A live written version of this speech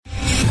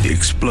The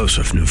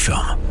explosive new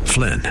film,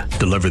 Flynn,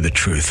 deliver the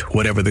truth,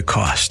 whatever the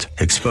cost,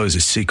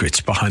 exposes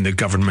secrets behind the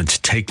government's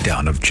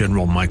takedown of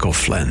General Michael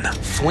Flynn.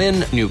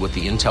 Flynn knew what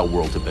the intel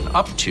world had been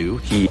up to.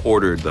 He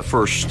ordered the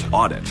first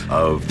audit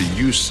of the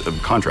use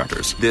of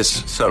contractors.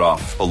 This set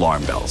off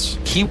alarm bells.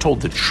 He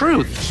told the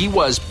truth. He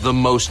was the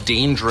most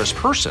dangerous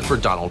person for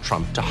Donald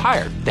Trump to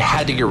hire. They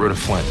had to get rid of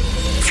Flynn.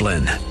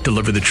 Flynn,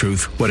 deliver the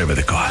truth, whatever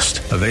the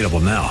cost. Available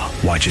now.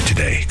 Watch it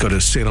today. Go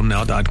to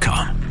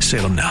salemnow.com.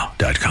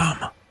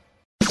 salemnow.com.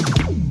 I'm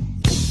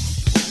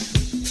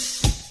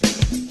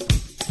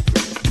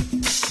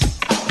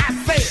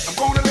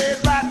gonna lay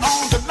it right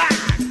on the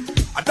line.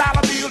 A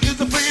dollar bill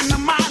is a friend of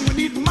mine.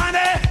 We need money.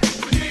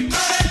 We need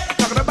money.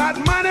 Talking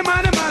about money,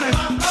 money, money.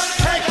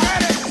 Take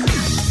credit.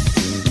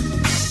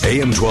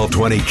 AM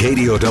 1220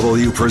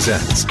 KDOW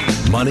presents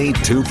Money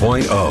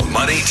 2.0.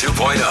 Money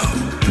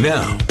 2.0.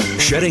 Now,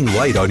 shedding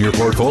light on your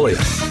portfolio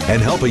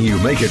and helping you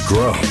make it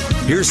grow.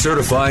 Here's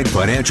certified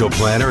financial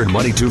planner and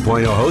Money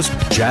 2.0 host,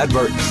 Chad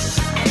Burton.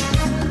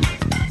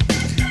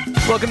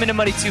 Welcome into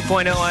Money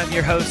 2.0. I'm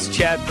your host,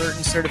 Chad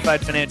Burton,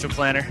 certified financial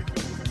planner.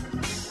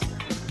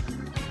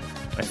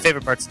 My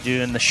favorite parts of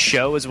doing the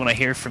show is when I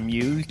hear from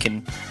you. You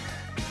can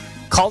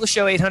call the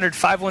show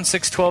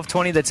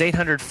 800-516-1220. That's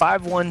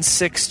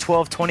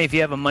 800-516-1220 if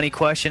you have a money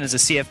question as a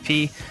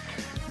CFP,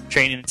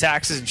 training in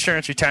taxes,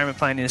 insurance, retirement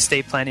planning,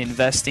 estate planning,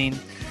 investing.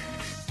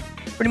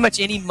 Pretty much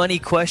any money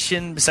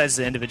question besides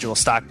the individual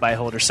stock buy,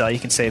 hold, or sell, you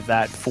can save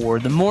that for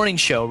the morning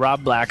show.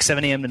 Rob Black,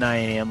 7 a.m. to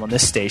 9 a.m. on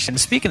this station.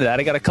 Speaking of that,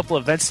 I got a couple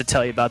of events to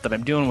tell you about that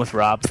I'm doing with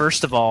Rob.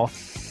 First of all,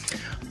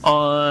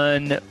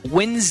 on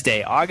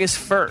Wednesday, August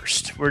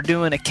 1st, we're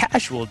doing a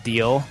casual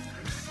deal.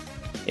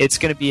 It's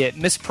going to be at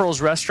Miss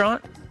Pearl's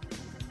Restaurant.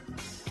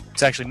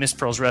 It's actually Miss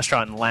Pearl's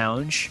Restaurant and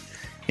Lounge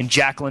in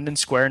Jack London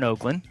Square in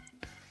Oakland.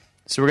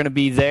 So we're going to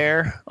be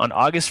there on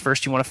August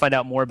 1st. You want to find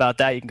out more about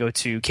that, you can go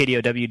to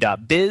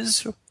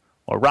kdow.biz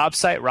or Rob's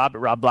site,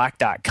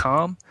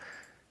 rob@robblack.com.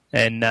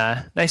 And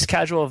nice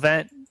casual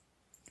event.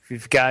 If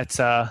you've got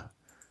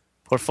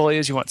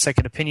portfolios you want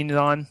second opinions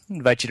on, I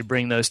invite you to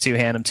bring those two,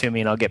 hand them to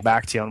me, and I'll get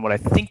back to you on what I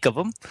think of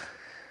them.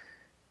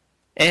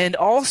 And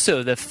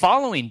also the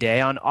following day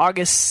on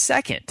August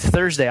 2nd,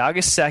 Thursday,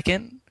 August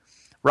 2nd,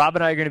 Rob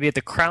and I are going to be at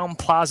the Crown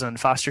Plaza in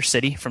Foster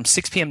City from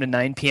 6 p.m. to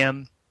 9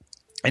 p.m.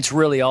 It's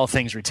really all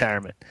things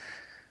retirement.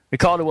 We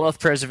call it a wealth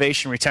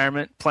preservation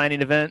retirement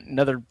planning event.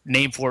 Another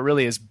name for it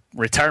really is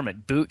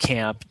retirement boot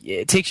camp.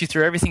 It takes you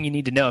through everything you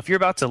need to know. If you're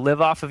about to live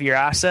off of your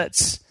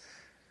assets,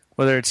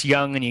 whether it's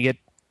young and you get,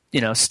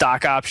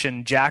 stock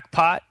option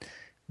jackpot,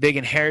 big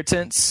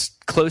inheritance,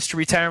 close to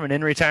retirement,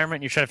 in retirement,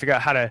 and you're trying to figure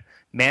out how to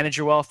manage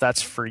your wealth,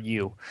 that's for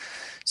you.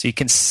 So you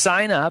can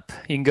sign up.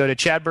 You can go to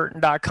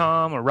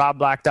chadburton.com or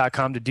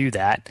robblack.com to do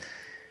that.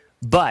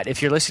 But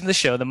if you're listening to the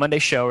show, the Monday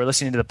show, or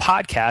listening to the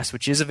podcast,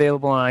 which is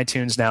available on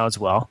iTunes now as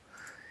well,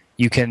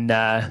 you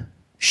can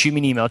shoot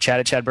me an email,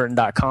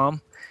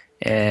 chad@chadburton.com,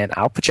 and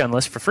I'll put you on the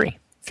list for free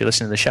if you're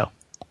listening to the show.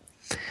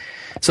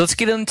 So let's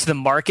get into the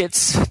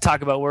markets,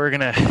 talk about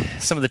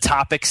some of the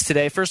topics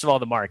today. First of all,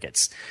 the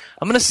markets.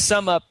 I'm going to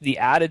sum up the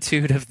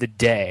attitude of the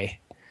day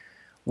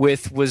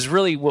with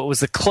what was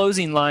the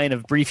closing line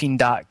of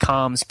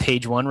Briefing.com's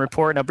page one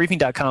report. Now,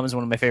 Briefing.com is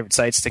one of my favorite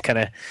sites to kind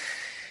of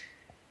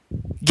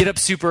get up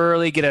super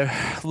early, get a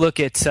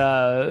look at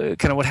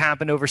kind of what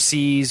happened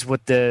overseas,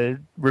 what the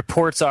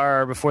reports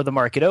are before the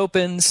market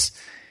opens,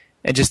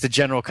 and just a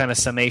general kind of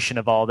summation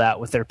of all that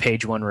with their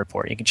page one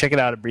report. You can check it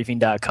out at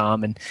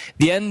briefing.com. And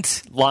the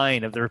end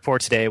line of the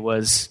report today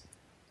was,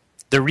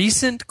 the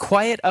recent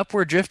quiet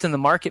upward drift in the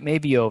market may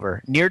be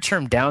over.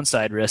 Near-term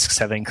downside risks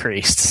have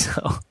increased.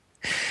 So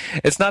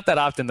it's not that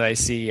often that I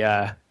see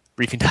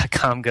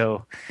briefing.com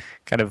go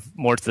kind of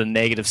more to the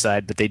negative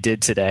side, but they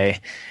did today.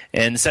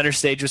 And the center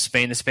stage was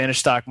Spain. The Spanish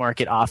stock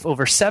market off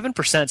over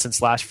 7%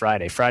 since last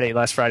Friday.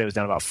 Last Friday was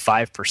down about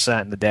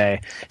 5% in the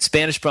day.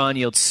 Spanish bond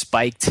yields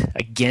spiked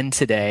again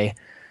today.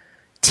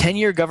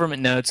 10-year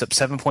government notes up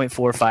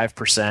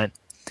 7.45%.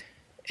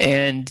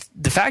 And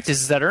the fact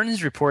is that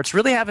earnings reports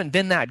really haven't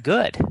been that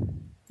good.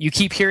 You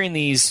keep hearing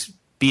these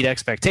beat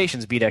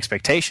expectations,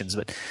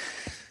 but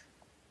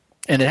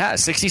and it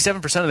has.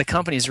 67% of the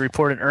companies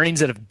reported earnings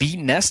that have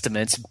beaten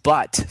estimates,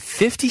 but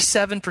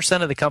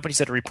 57% of the companies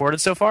that have reported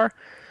so far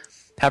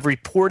have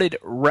reported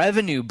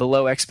revenue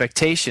below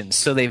expectations.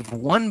 So they've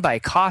won by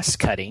cost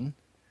cutting,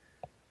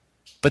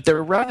 but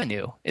their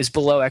revenue is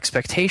below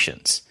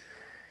expectations.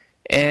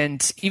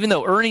 And even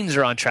though earnings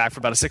are on track for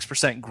about a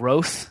 6%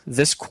 growth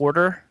this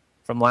quarter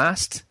from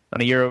last, on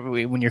a year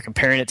when you're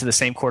comparing it to the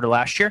same quarter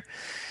last year,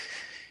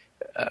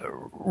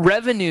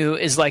 revenue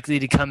is likely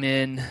to come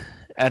in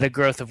at a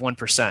growth of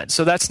 1%.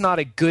 So that's not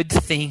a good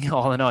thing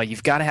all in all.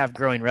 You've got to have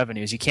growing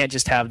revenues. You can't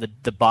just have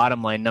the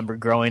bottom line number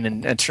growing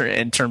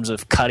in terms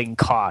of cutting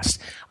costs.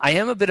 I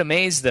am a bit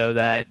amazed, though,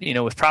 that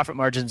with profit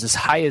margins as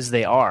high as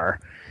they are,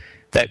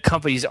 that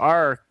companies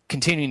are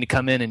continuing to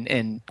come in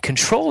and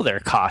control their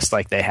costs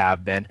like they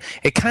have been.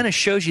 It kind of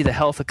shows you the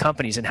health of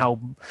companies and how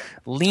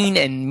lean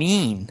and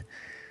mean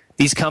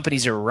these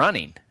companies are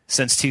running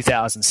since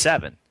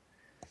 2007.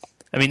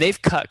 I mean,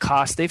 they've cut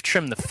costs, they've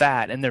trimmed the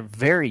fat, and they're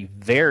very,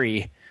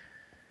 very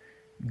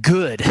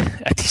good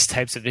at these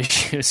types of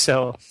issues.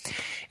 So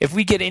if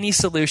we get any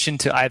solution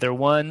to either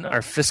one,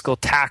 our fiscal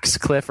tax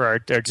cliff or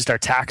just our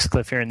tax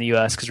cliff here in the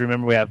U.S., because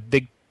remember we have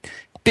big,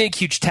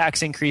 huge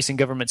tax increase in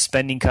government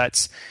spending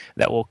cuts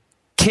that will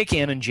kick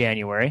in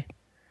January.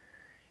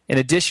 In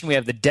addition, we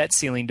have the debt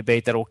ceiling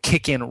debate that will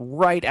kick in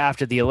right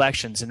after the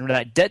elections. And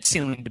that debt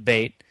ceiling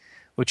debate,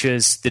 which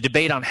is the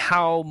debate on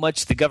how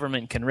much the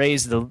government can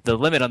raise the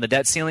limit on the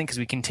debt ceiling, because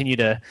we continue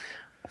to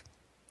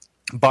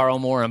borrow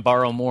more and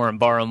borrow more and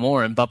borrow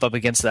more and bump up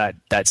against that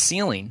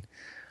ceiling.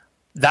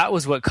 That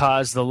was what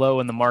caused the low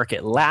in the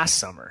market last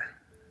summer.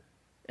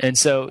 And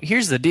so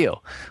here's the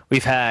deal.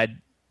 We've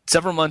had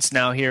several months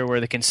now here where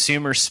the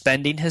consumer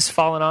spending has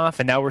fallen off,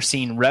 and now we're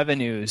seeing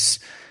revenues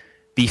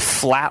be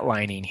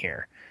flatlining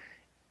here.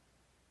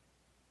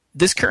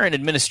 This current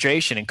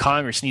administration and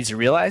Congress needs to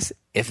realize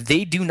if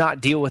they do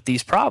not deal with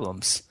these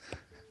problems,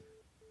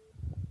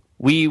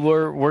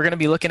 we're going to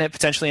be looking at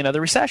potentially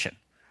another recession.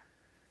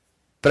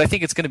 But I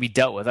think it's going to be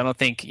dealt with. I don't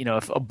think,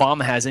 if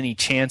Obama has any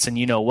chance and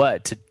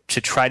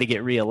to try to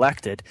get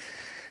reelected,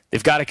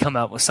 they've got to come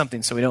out with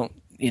something so we don't,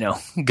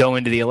 go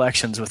into the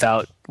elections with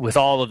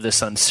all of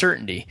this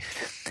uncertainty.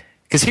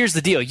 Because here's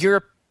the deal.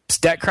 Europe's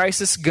debt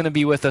crisis is going to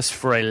be with us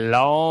for a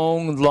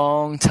long,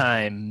 long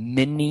time,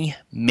 many,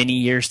 many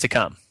years to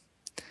come.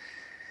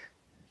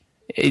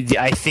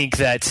 I think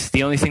that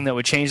the only thing that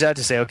would change that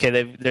to say, okay,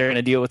 they're going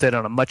to deal with it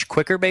on a much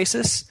quicker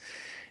basis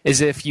is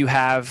if you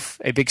have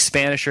a big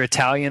Spanish or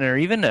Italian or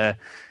even a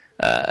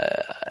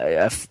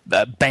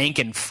bank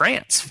in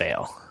France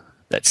fail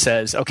that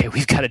says, okay,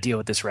 we've got to deal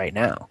with this right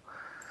now.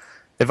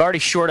 They've already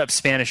shored up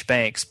Spanish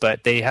banks,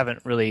 but they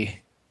haven't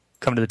really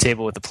come to the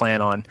table with a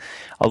plan on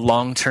a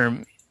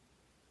long-term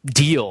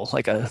deal,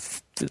 like a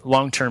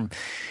long-term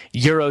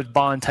Euro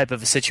bond type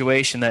of a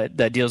situation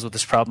that deals with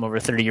this problem over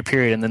a 30-year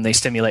period, and then they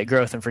stimulate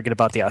growth and forget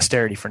about the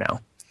austerity for now.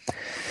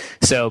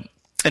 So,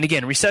 and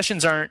again,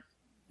 recessions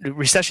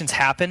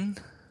happen.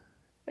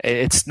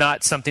 It's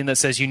not something that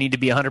says you need to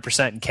be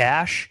 100% in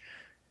cash.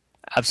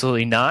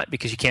 Absolutely not,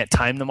 because you can't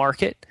time the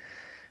market.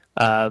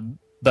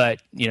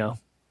 But,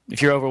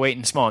 if you're overweight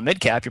in small and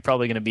mid cap, you're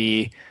probably going to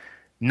be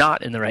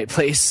not in the right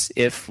place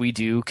if we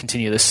do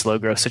continue this slow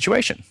growth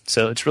situation.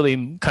 So it's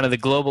really kind of the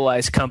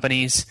globalized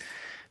companies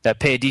that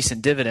pay a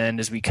decent dividend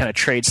as we kind of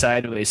trade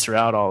sideways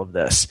throughout all of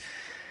this.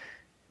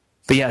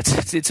 But yeah,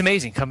 it's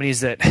amazing.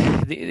 Companies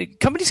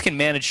can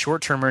manage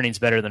short-term earnings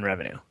better than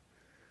revenue.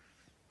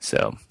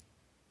 So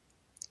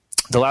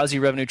the lousy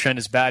revenue trend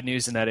is bad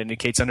news, and that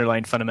indicates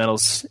underlying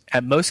fundamentals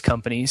at most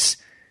companies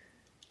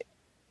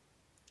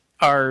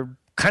are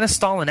kind of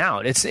stalling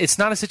out. It's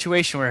not a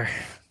situation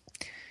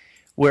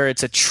where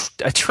it's a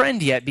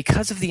trend yet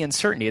because of the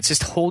uncertainty. It's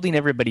just holding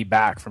everybody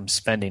back from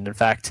spending. In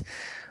fact,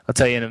 I'll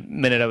tell you in a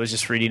minute, I was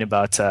just reading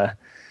about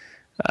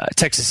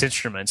Texas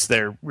Instruments.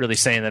 They're really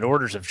saying that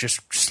orders have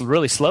just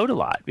really slowed a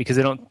lot because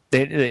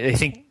they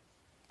think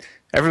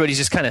everybody's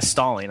just kind of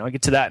stalling. I'll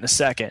get to that in a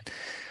second.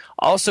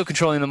 Also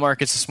controlling the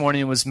markets this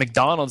morning was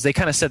McDonald's. They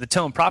kind of set the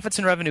tone. Profits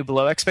and revenue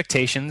below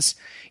expectations.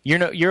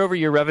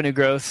 Year-over-year revenue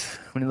growth,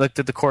 when you looked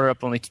at the quarter,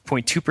 up only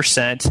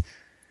 0.2%.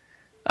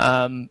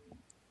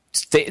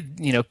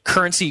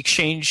 Currency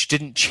exchange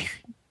didn't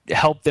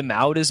help them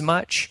out as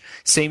much.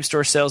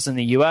 Same-store sales in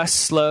the U.S.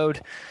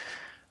 slowed.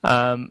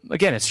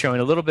 Again, it's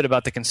showing a little bit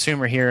about the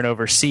consumer here and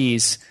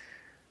overseas.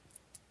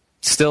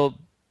 Still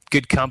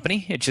good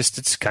company.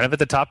 It's kind of at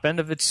the top end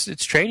of its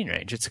trading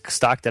range. It's a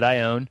stock that I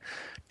own.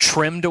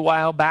 Trimmed a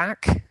while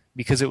back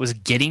because it was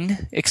getting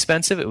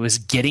expensive. It was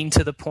getting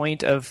to the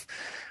point of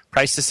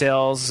price to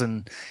sales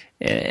and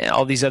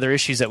all these other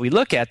issues that we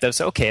look at. Though,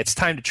 so okay, it's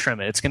time to trim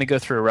it. It's going to go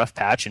through a rough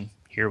patch, and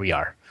here we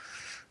are.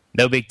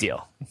 No big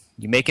deal.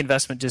 You make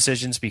investment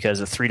decisions because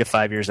of 3 to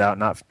 5 years out,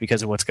 not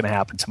because of what's going to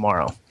happen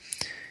tomorrow.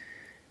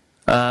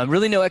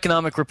 Really, no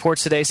economic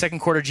reports today. Second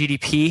quarter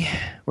GDP.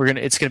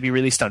 It's going to be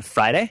released on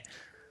Friday.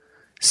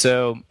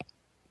 So,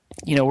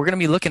 we're going to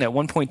be looking at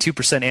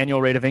 1.2%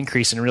 annual rate of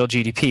increase in real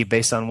GDP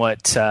based on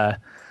what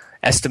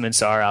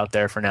estimates are out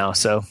there for now.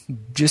 So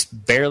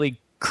just barely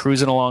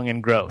cruising along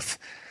in growth.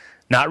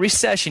 Not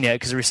recession yet,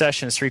 because the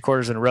recession is 3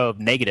 quarters in a row of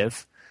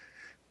negative.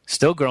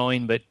 Still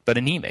growing, but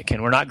anemic.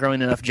 And we're not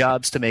growing enough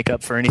jobs to make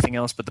up for anything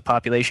else but the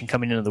population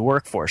coming into the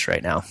workforce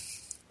right now.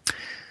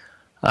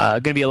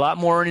 Going to be a lot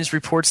more earnings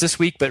reports this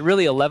week, but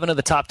really 11 of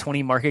the top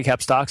 20 market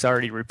cap stocks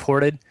already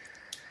reported.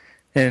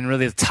 And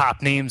really the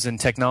top names in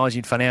technology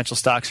and financial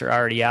stocks are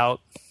already out.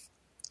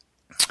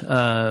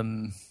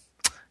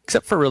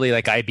 Except for really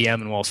like IBM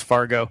and Wells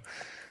Fargo.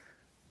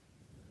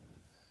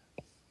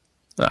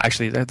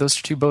 Actually, those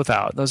are two both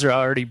out. Those are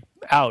already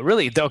out.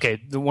 Really,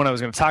 okay, the one I was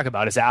going to talk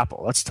about is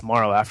Apple. That's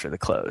tomorrow after the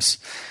close.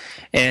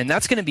 And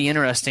that's going to be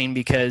interesting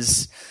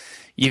because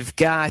you've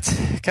got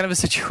kind of a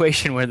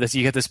situation where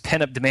you get this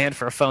pent-up demand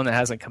for a phone that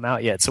hasn't come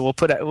out yet. So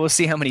we'll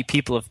see how many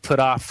people have put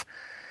off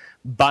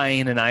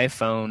buying an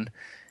iPhone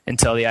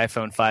until the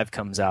iPhone 5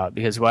 comes out.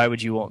 Because why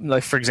would you want,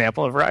 like for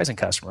example, a Verizon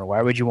customer,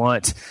 why would you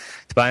want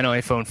to buy an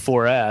iPhone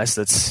 4S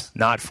that's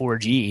not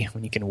 4G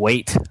when you can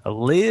wait a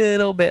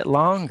little bit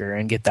longer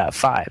and get that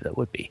 5 that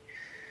would be?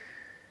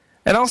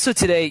 And also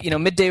today,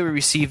 midday we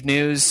received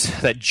news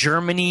that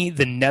Germany,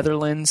 the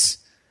Netherlands,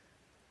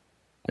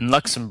 and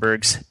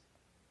Luxembourg's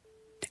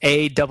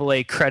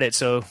AA credit,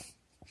 so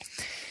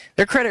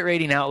their credit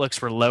rating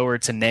outlooks were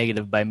lowered to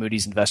negative by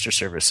Moody's Investor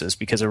Services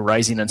because of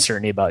rising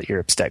uncertainty about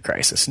Europe's debt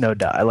crisis. No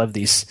doubt. I love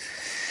these.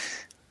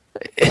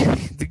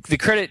 The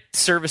credit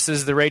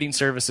services, the rating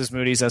services,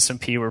 Moody's,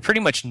 S&P, were pretty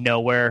much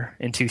nowhere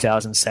in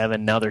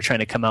 2007. Now they're trying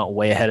to come out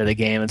way ahead of the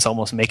game. It's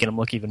almost making them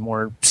look even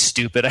more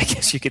stupid, I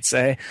guess you could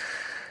say.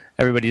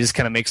 Everybody just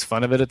kind of makes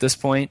fun of it at this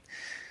point.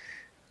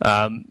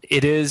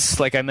 It is,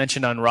 like I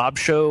mentioned on Rob's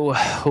show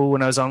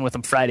when I was on with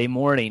him Friday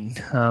morning,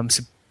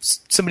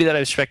 somebody that I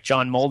respect,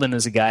 John Molden,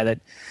 is a guy that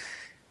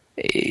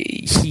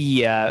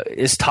he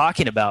is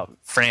talking about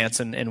France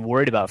and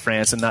worried about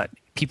France, and not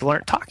people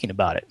aren't talking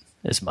about it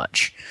as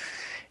much.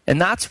 And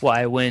that's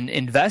why when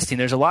investing,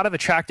 there's a lot of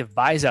attractive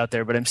buys out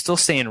there, but I'm still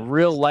staying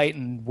real light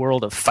in the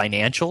world of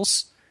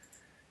financials,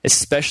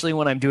 especially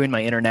when I'm doing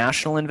my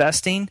international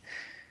investing.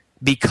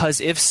 Because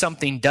if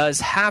something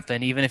does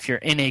happen, even if you're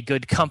in a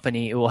good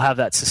company, it will have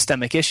that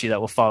systemic issue that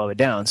will follow it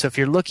down. So if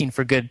you're looking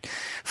for good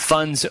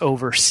funds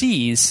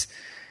overseas,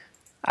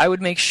 I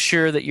would make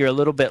sure that you're a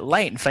little bit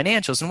light in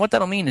financials. And what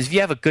that'll mean is if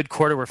you have a good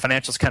quarter where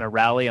financials kind of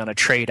rally on a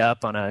trade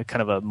up, on a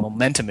kind of a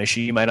momentum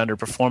issue, you might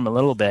underperform a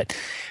little bit.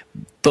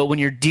 But when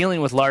you're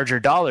dealing with larger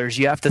dollars,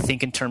 you have to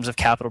think in terms of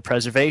capital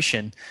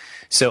preservation.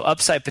 So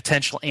upside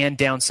potential and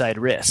downside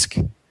risk.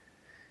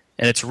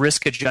 And it's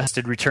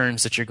risk-adjusted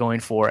returns that you're going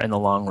for in the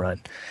long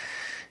run.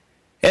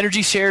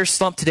 Energy shares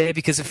slumped today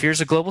because of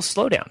fears of global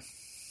slowdown.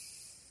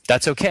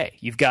 That's okay.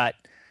 You've got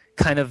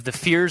kind of the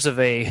fears of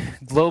a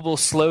global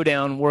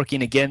slowdown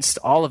working against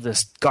all of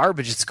this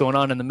garbage that's going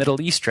on in the Middle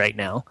East right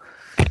now.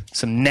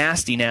 Some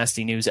nasty,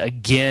 nasty news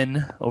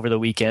again over the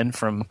weekend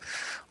from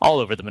all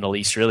over the Middle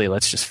East, really.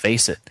 Let's just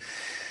face it.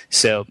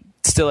 So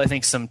still, I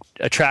think some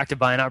attractive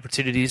buying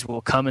opportunities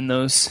will come in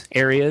those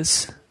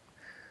areas.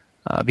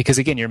 Because,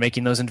 again, you're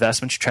making those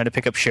investments. You're trying to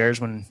pick up shares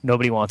when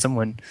nobody wants them,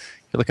 when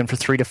you're looking for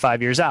 3 to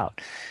 5 years out.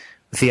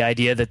 With the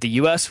idea that the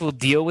U.S. will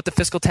deal with the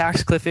fiscal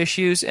tax cliff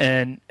issues,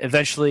 and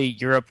eventually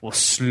Europe will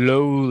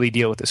slowly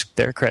deal with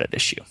their credit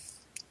issue.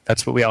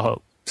 That's what we all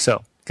hope.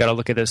 So, got to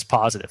look at it as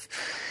positive.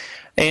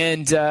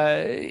 And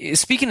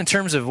speaking in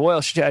terms of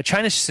oil,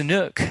 China's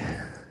CNOOC,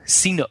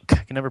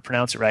 I can never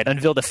pronounce it right,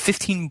 unveiled a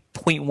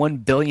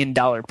 $15.1 billion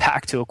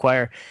pact to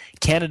acquire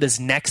Canada's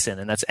Nexen,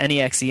 and that's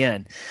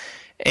Nexen.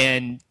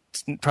 And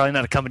it's probably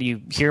not a company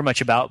you hear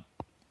much about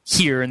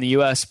here in the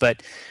U.S.,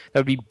 but that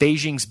would be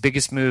Beijing's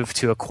biggest move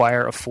to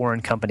acquire a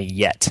foreign company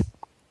yet.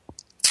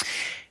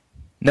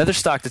 Another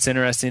stock that's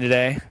interesting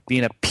today,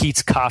 being a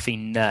Peet's Coffee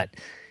nut.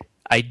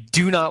 I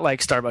do not like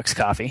Starbucks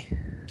coffee.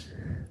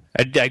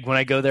 When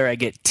I go there, I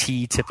get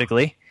tea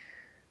typically.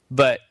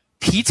 But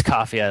Peet's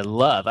Coffee I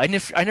love. I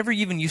never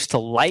even used to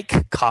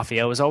like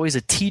coffee. I was always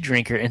a tea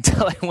drinker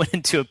until I went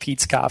into a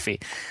Peet's Coffee.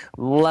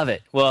 Love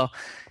it. Well,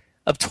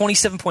 up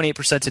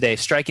 27.8% today,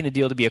 striking a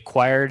deal to be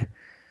acquired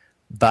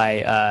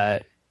by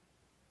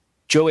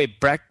Joey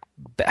Breck.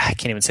 I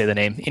can't even say the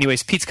name.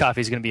 Anyways, Peet's Coffee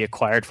is going to be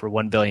acquired for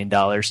 $1 billion.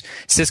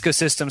 Cisco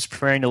Systems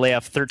preparing to lay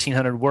off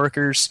 1,300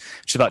 workers,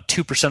 which is about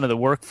 2% of the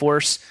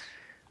workforce.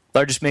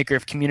 Largest maker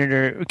of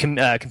computer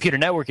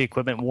network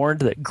equipment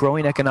warned that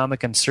growing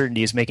economic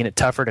uncertainty is making it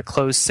tougher to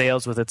close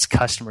sales with its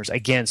customers.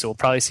 Again, so we'll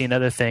probably see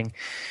another thing.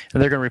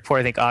 And they're going to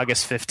report, I think,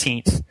 August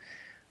 15th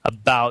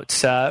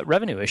about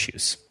revenue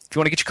issues. If you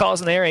want to get your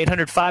calls in the air,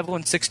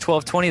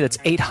 800-516-1220. That's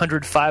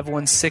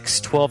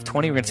 800-516-1220.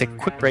 We're going to take a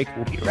quick break.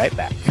 We'll be right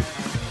back.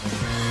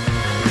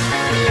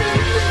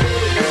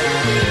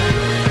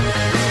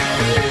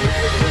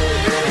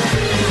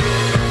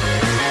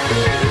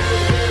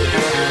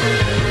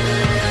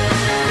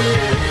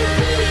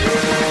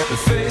 The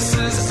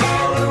faces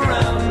all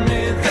around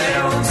me, they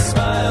don't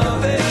smile,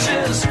 they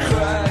just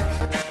cry.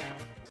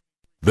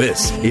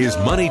 This is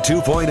Money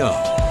 2.0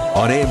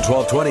 on AM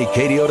 1220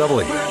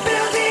 KDOW.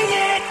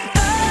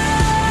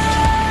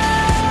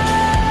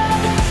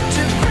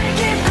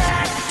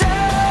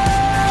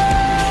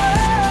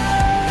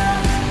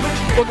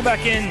 Welcome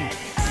back in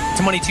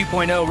to Money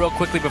 2.0. Real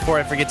quickly before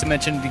I forget to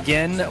mention it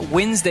again,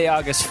 Wednesday,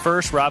 August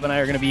 1st, Rob and I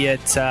are going to be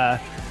at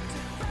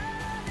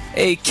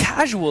a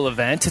casual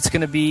event. It's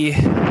going to be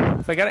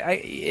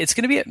it's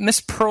going to be at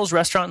Miss Pearl's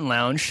Restaurant and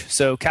Lounge.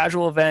 So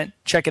casual event,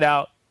 check it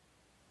out.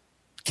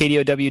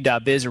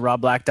 KDOW.biz or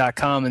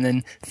robblack.com. And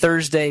then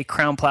Thursday,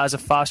 Crown Plaza,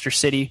 Foster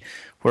City,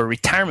 for a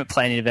retirement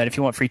planning event. If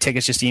you want free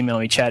tickets, just email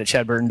me,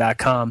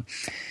 chad@chadburton.com.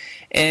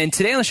 And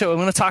today on the show, I'm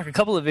going to talk a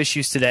couple of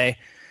issues today.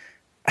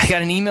 I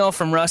got an email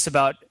from Russ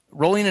about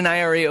rolling an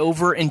IRA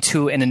over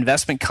into an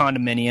investment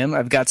condominium.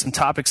 I've got some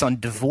topics on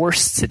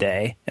divorce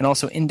today and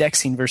also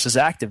indexing versus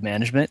active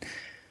management.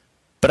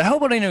 But I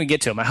hope I don't even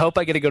get to them. I hope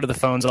I get to go to the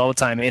phones all the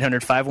time,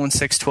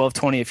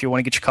 800-516-1220 if you want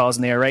to get your calls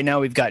in the air. Right now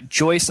we've got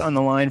Joyce on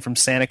the line from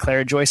Santa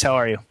Clara. Joyce, how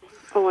are you?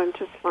 Oh, I'm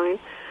just fine.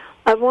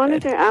 I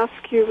wanted to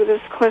ask you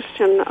this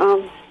question.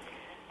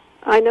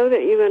 I know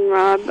that you and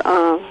Rob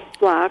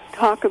Black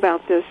talk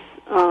about this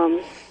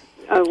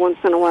once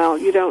in a while.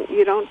 You don't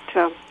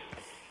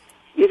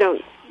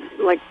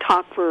like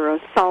talk for a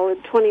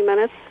solid 20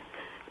 minutes.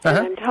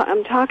 Uh-huh. And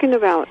I'm talking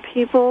about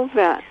people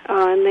that,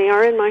 and they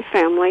are in my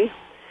family,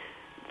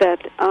 that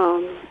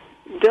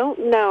don't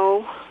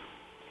know.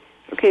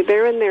 Okay,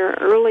 they're in their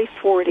early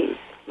 40s,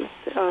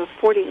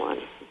 41.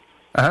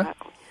 Uh-huh.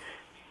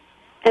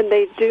 And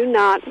they do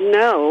not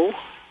know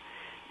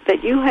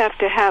that you have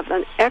to have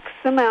an X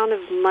amount of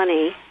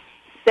money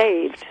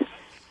saved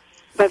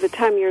by the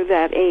time you're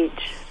that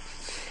age.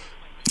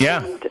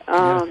 Yeah.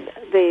 And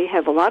they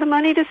have a lot of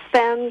money to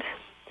spend,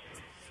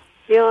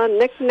 on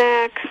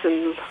knickknacks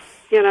and,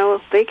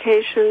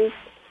 vacations,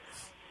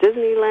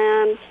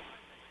 Disneyland,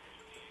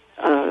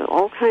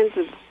 all kinds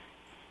of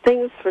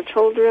things for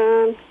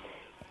children,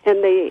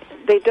 and they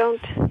don't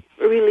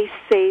really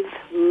save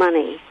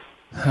money.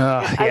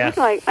 Yeah.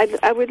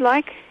 I would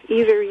like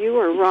either you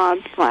or Rob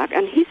Black,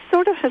 and he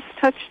sort of has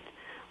touched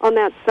on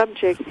that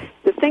subject.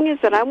 The thing is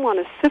that I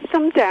want to sit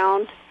them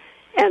down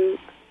and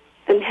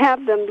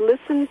have them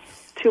listen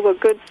to a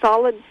good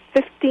solid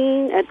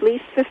at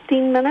least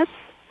 15 minutes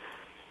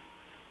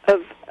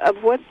of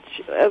what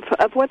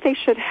they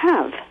should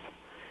have,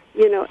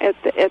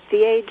 at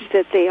the age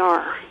that they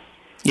are.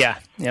 Yeah.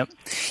 Yep.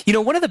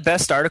 One of the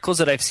best articles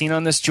that I've seen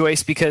on this,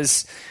 Joyce,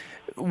 because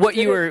what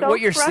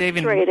you're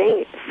saving.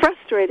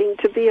 Frustrating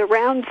to be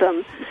around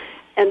them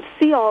and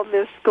see all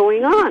this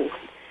going on.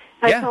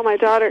 I tell my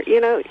daughter, do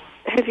you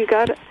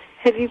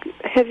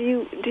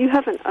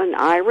have an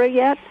IRA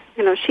yet?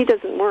 She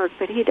doesn't work,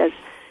 but he does.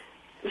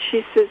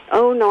 She says,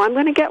 "Oh no, I'm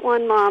going to get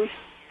one, Mom."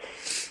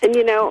 And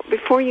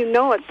before you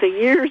know it, the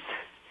years.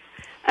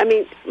 I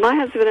mean, my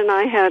husband and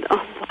I had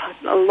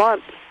a lot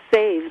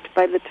saved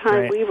by the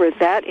time we were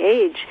that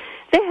age.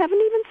 They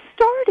haven't even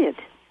started.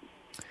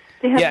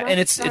 And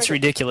it's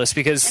ridiculous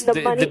because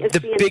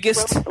the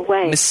biggest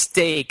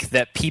mistake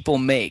that people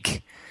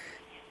make,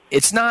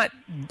 it's not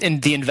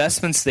in the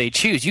investments they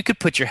choose. You could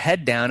put your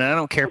head down, and I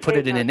don't care, put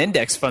it in an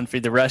index fund for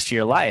the rest of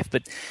your life.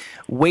 But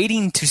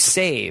waiting to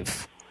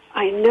save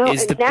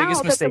is the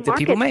biggest mistake that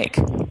people make.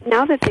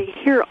 Now that they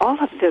hear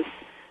all of this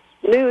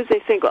news, they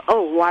think,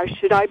 oh, why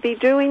should I be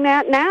doing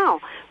that now?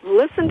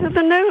 Listen to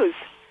the news.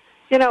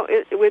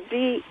 It would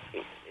be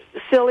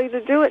silly to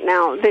do it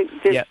now.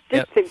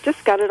 They've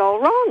just got it all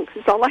wrong.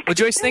 That's all I can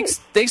Joyce, say.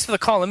 thanks for the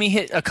call. Let me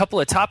hit a couple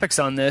of topics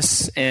on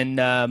this, and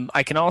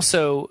I can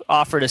also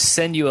offer to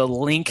send you a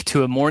link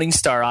to a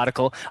Morningstar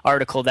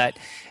article that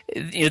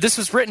this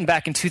was written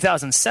back in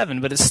 2007,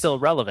 but it's still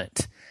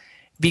relevant.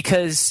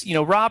 Because,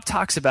 Rob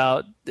talks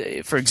about,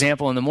 for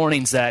example, in the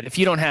mornings that if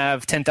you don't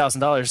have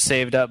 $10,000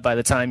 saved up by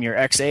the time you're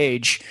X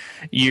age,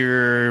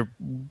 you're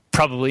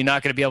probably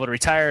not going to be able to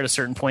retire at a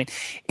certain point.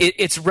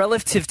 It's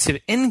relative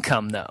to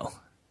income, though.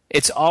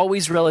 It's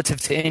always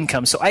relative to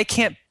income. So I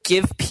can't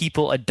give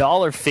people a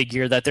dollar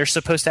figure that they're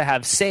supposed to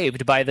have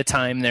saved by the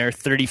time they're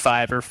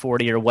 35 or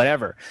 40 or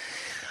whatever.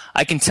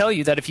 I can tell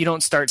you that if you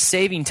don't start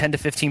saving 10 to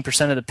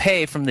 15% of the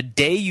pay from the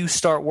day you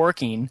start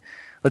working,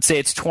 let's say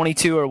it's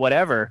 22 or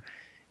whatever,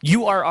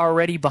 you are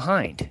already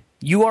behind.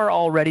 You are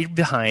already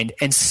behind,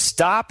 and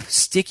stop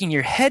sticking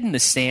your head in the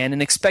sand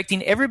and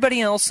expecting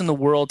everybody else in the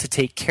world to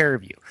take care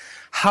of you.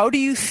 How do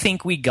you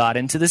think we got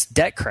into this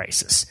debt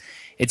crisis?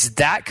 It's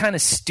that kind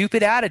of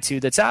stupid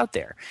attitude that's out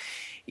there.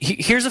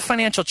 Here's a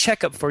financial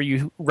checkup for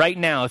you right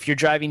now if you're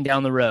driving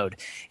down the road.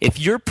 If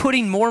you're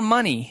putting more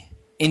money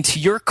into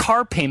your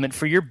car payment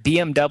for your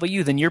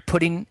BMW than you're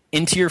putting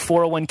into your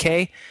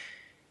 401k,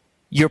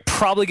 you're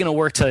probably going to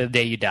work till the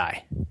day you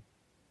die.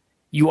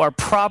 You are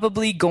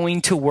probably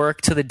going to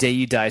work till the day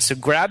you die. So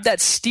grab that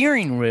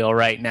steering wheel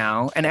right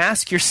now and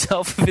ask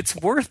yourself if it's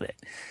worth it.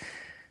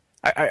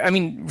 I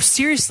mean,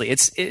 seriously,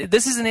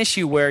 this is an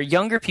issue where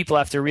younger people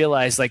have to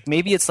realize, like,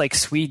 maybe it's like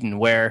Sweden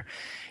where,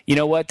 you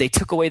know what, they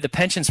took away the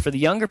pensions for the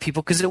younger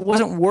people because it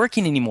wasn't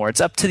working anymore.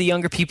 It's up to the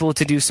younger people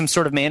to do some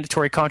sort of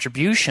mandatory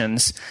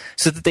contributions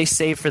so that they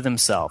save for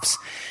themselves.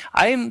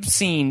 I am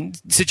seeing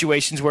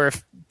situations where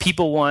if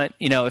people want,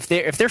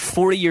 if they're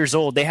 40 years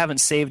old, they haven't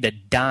saved a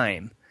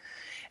dime,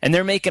 and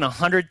they're making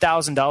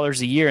 $100,000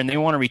 a year and they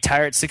want to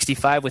retire at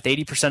 65 with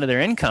 80% of their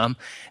income,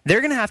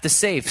 they're going to have to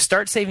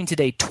start saving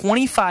today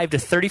 25 to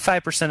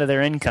 35% of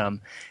their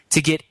income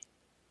to get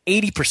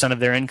 80% of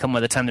their income by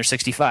the time they're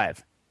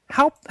 65.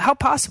 How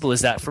possible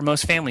is that for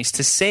most families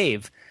to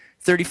save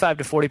 35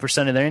 to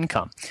 40% of their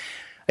income?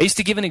 I used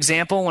to give an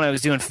example when I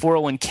was doing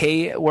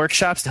 401k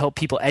workshops to help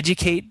people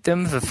educate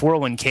them for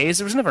 401ks.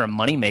 There was never a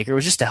moneymaker. It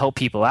was just to help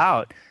people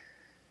out.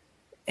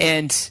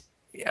 And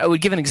I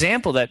would give an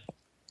example that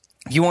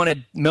you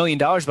wanted $1 million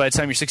by the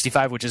time you're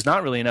 65, which is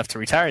not really enough to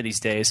retire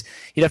these days.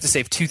 You'd have to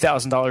save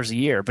 $2,000 a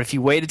year. But if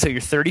you waited till you're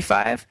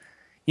 35,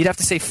 you'd have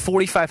to save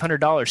 $4,500,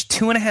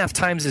 2.5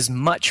 times as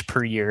much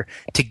per year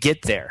to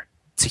get there.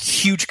 It's a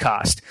huge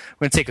cost.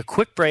 We're going to take a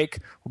quick break.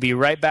 We'll be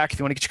right back. If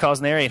you want to get your calls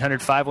in there,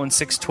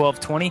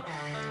 800-516-1220.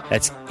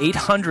 That's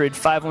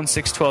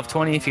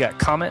 800-516-1220 if you got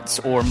comments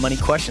or money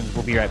questions.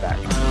 We'll be right back.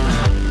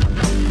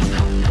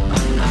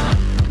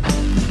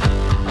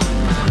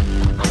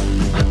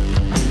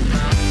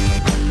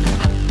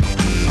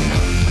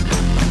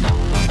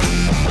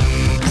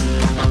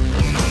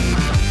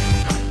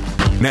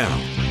 Now,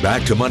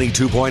 back to Money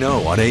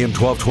 2.0 on AM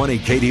 1220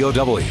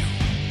 KDOW.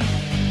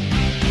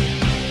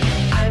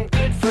 I'm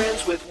good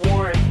friends with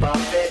Warren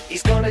Buffett.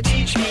 He's gonna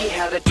teach me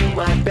how to do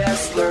my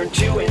best, learn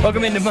to invest.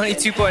 Welcome into Money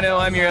 2.0.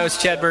 I'm your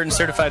host, Chad Burton,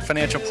 certified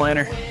financial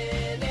planner. You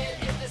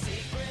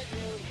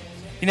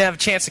didn't have a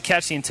chance to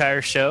catch the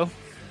entire show.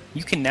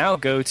 You can now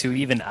go to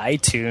even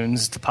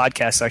iTunes, the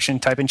podcast section,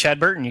 type in Chad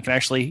Burton. You can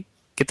actually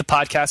get the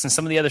podcast and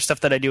some of the other stuff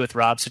that I do with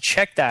Rob. So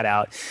check that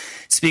out.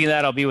 Speaking of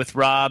that, I'll be with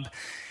Rob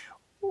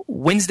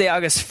Wednesday,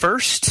 August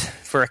 1st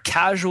for a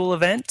casual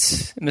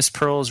event, Miss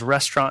Pearl's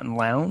Restaurant and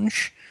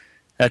Lounge.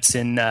 That's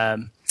in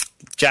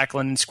Jack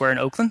London Square in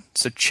Oakland,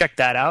 so check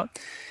that out.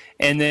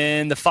 And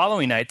then the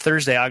following night,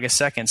 Thursday,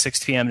 August 2nd,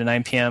 6 p.m. to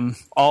 9 p.m.,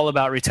 all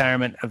about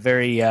retirement, a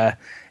very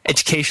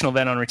educational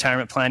event on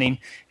retirement planning.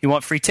 If you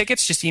want free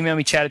tickets, just email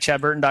me,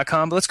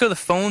 chad@chadburton.com. But let's go to the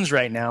phones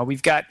right now.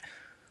 We've got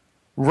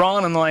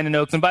Ron on the line in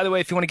Oakland. By the way,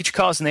 if you want to get your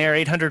calls in the air,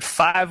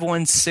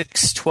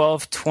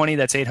 800-516-1220.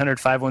 That's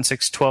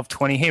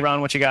 800-516-1220. Hey,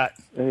 Ron, what you got?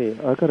 Hey,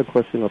 I got a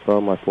question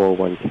about my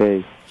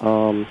 401k.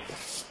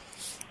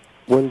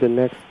 When the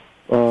next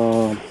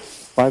 5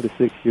 to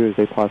 6 years,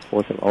 they start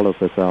forcing all of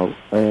us out,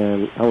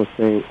 and I was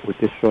saying with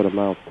this short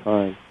amount of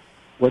time,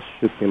 what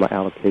should be my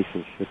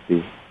allocation should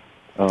be?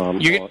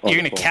 You're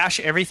going to cash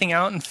everything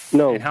out in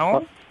how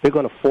long? They're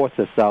going to force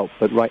us out,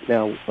 but right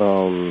now,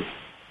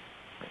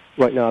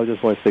 I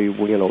just want to say,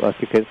 well, I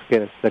could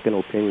get a second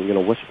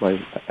opinion. What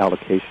my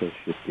allocation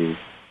should be?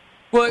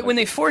 Well, when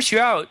they force you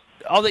out,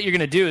 all that you're going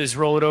to do is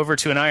roll it over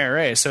to an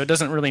IRA, so it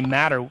doesn't really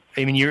matter.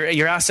 I mean,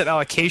 your asset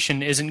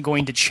allocation isn't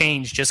going to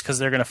change just because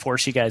they're going to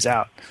force you guys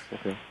out.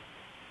 Okay.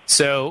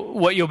 So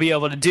what you'll be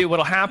able to do,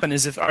 what'll happen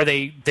is are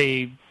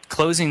they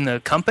closing the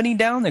company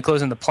down? They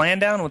closing the plan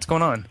down? What's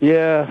going on?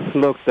 Yeah,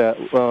 well,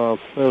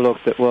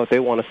 they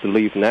want us to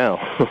leave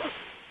now.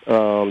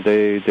 Oh,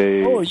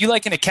 are you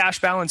like in a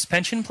cash balance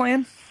pension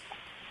plan?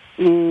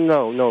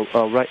 No.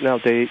 Right now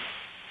they.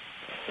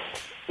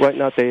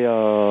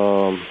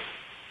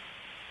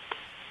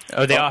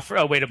 They offer.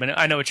 Oh, wait a minute.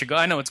 I know what's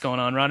going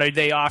on, Ron. Are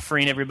they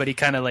offering everybody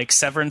kind of like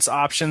severance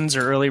options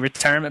or early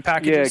retirement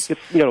packages?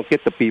 Yeah,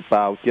 get the beep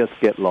out, just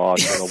get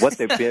lost. What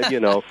they've been,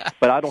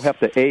 But I don't have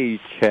the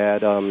age,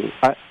 Chad.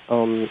 I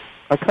kind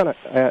of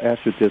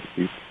asked you this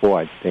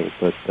before, I think,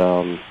 but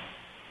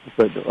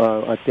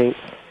I think.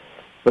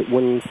 But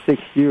when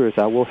 6 years,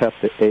 I will have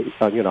the age,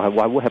 I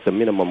will have the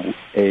minimum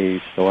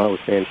age. So I was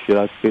saying, should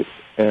I fit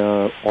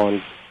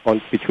on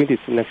between these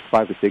next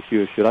 5 to 6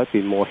 years? Should I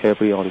be more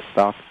heavily on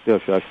stock still?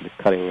 Should I be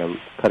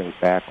cutting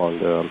back on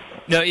the?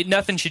 No,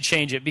 nothing should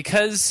change it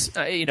because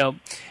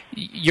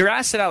your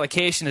asset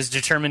allocation is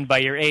determined by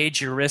your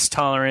age, your risk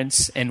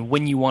tolerance, and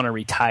when you want to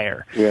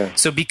retire. Yeah.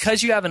 So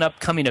because you have an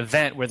upcoming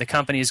event where the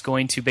company is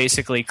going to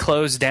basically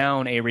close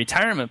down a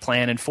retirement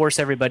plan and force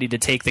everybody to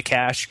take the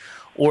cash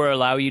or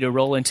allow you to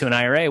roll into an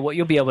IRA, what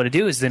you'll be able to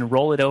do is then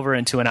roll it over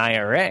into an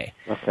IRA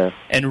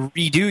and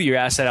redo your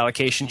asset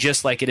allocation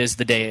just like it is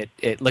the day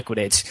it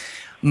liquidates.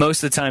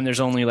 Most of the time,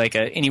 there's only like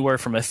anywhere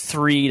from a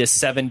 3 to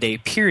 7 day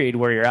period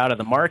where you're out of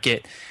the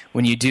market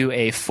when you do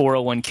a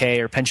 401k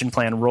or pension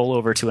plan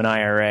rollover to an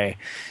IRA.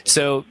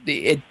 So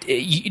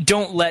you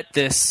don't let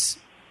this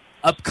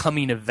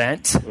upcoming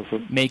event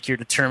make your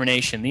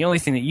determination. The only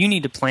thing that you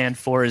need to plan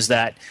for is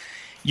that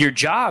your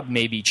job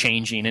may be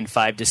changing in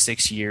 5 to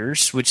 6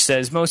 years, which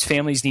says most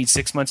families need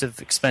 6 months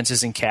of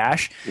expenses in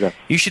cash. Yeah.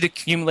 You should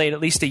accumulate at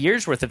least a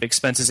year's worth of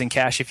expenses in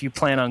cash if you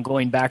plan on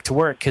going back to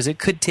work, because it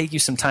could take you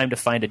some time to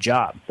find a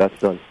job. That's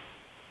done.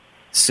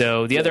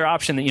 So the other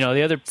option, the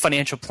other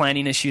financial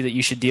planning issue that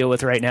you should deal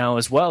with right now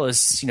as well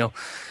is,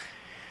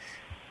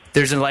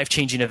 there's a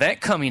life-changing event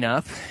coming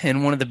up,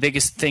 and one of the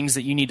biggest things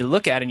that you need to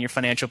look at in your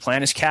financial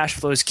plan is cash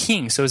flow is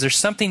king. So is there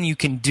something you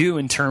can do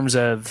in terms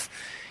of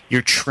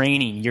your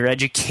training, your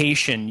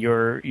education,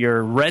 your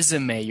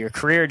resume, your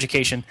career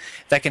education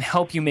that can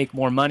help you make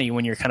more money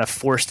when you're kind of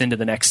forced into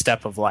the next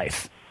step of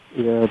life?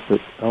 Yeah,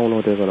 but I don't know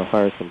if they're going to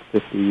hire some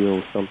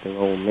 50-year-old something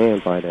old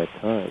man by that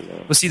time.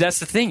 Well, see, that's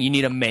the thing. You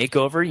need a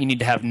makeover. You need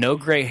to have no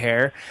gray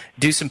hair,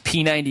 do some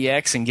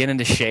P90X and get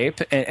into shape,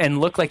 and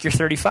look like you're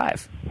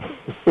 35.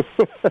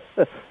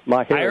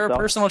 Hire a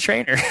personal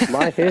trainer.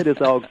 My head is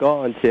all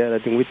gone, Chad. I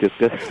think we just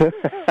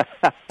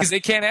because they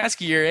can't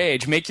ask you your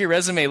age. Make your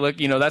resume look.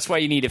 That's why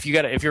you need if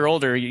you're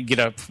older, you get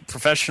a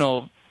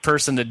professional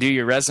person to do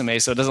your resume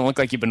so it doesn't look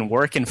like you've been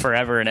working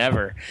forever and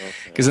ever.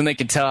 Because then they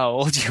can tell how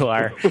old you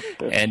are,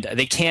 and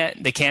they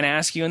can't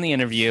ask you in the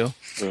interview.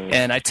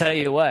 And I tell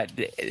you what,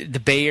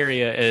 the Bay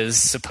Area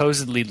is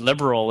supposedly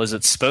liberal as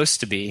it's supposed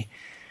to be.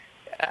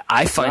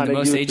 I find the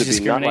most age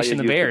discrimination in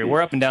the Bay Area.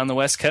 We're up and down the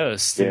West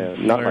Coast. Yeah,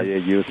 not like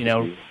it used to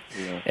be.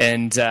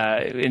 And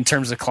in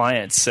terms of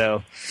clients.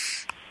 So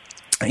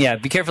Yeah,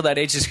 be careful of that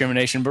age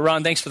discrimination. But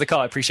Ron, thanks for the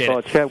call. I appreciate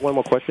it. Chad, one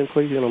more question,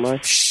 please. You don't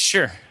mind?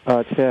 Sure.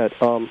 Chad,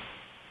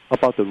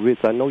 about the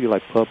REITs, I know you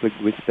like public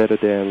REITs better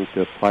than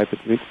the private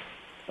REITs.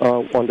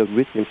 On the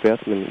REIT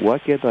investment, will I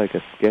get like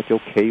a Schedule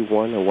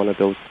K1 or one of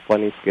those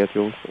funny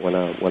schedules when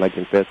I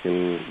invest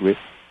in REITs?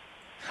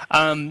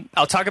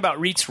 I'll talk about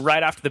REITs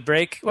right after the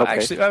break. Well, Okay.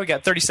 actually, we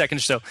got 30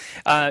 seconds or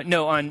so.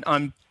 No,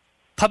 on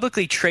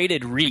publicly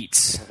traded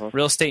REITs,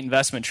 real estate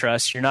investment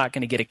trusts, you're not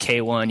going to get a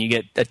K1. You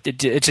get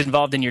it's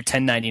involved in your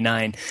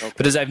 1099. Okay.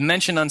 But as I've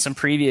mentioned on some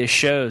previous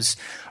shows,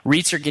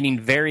 REITs are getting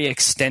very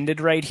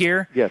extended right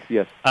here. Yes.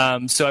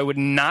 So I would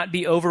not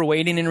be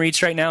overweighting in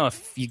REITs right now.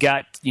 If you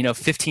got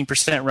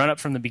 15% run up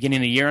from the beginning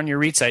of the year on your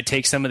REITs, I'd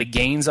take some of the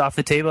gains off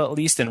the table at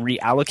least and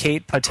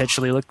reallocate,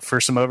 potentially look for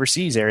some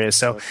overseas areas.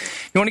 So you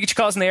want to get your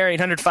calls in the air,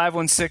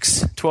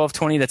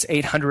 800-516-1220. That's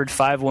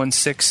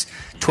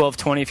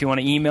 800-516-1220. If you want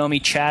to email me,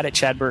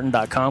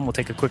 chad@chadburton.com. We'll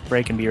take a quick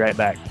break and be right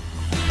back.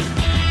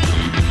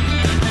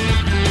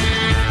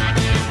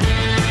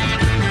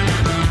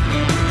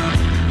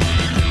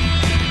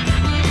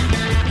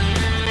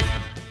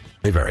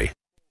 Vary.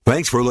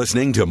 Thanks for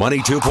listening to Money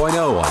 2.0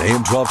 on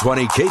AM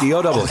 1220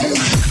 KDOW.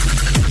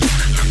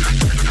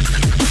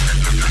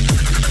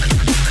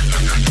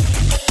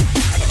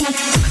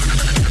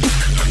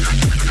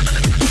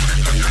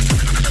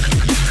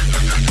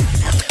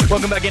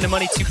 Welcome back into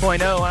Money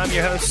 2.0. I'm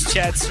your host,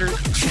 Chad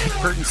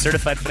Burton,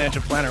 certified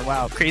financial planner.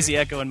 Wow, crazy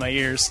echo in my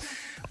ears.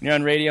 When you're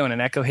on radio and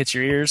an echo hits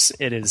your ears,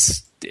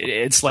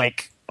 it's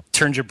like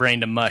turns your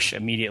brain to mush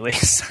immediately.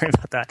 Sorry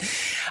about that.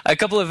 A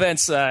couple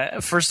events.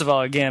 First of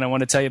all, again, I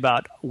want to tell you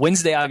about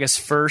Wednesday,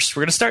 August 1st.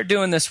 We're going to start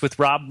doing this with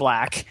Rob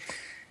Black. I'm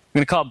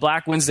going to call it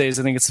Black Wednesdays.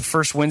 I think it's the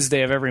first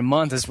Wednesday of every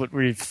month is what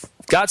we've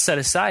got set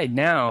aside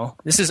now.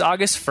 This is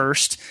August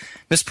 1st.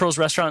 Miss Pearl's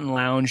Restaurant and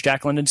Lounge,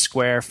 Jack London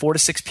Square, 4 to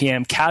 6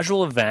 p.m.,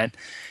 casual event.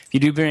 If you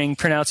do bring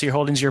printouts of your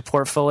holdings of your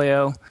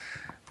portfolios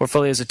of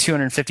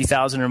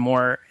 $250,000 or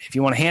more, if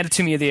you want to hand it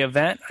to me at the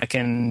event, I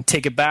can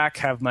take it back,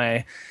 have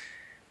my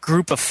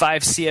group of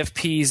 5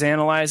 CFPs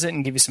analyze it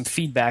and give you some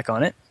feedback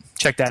on it.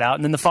 Check that out.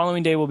 And then the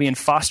following day we'll be in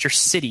Foster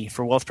City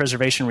for Wealth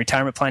Preservation and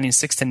Retirement Planning,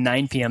 6 to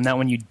 9 p.m. That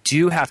one you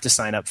do have to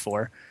sign up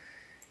for.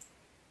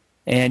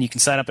 And you can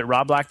sign up at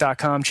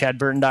robblack.com,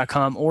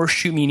 chadburton.com, or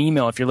shoot me an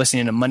email if you're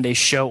listening to Monday's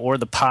show or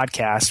the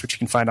podcast, which you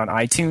can find on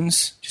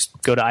iTunes.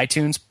 Just go to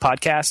iTunes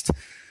podcast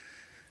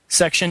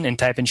section and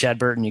type in Chad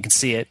Burton. You can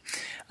see it.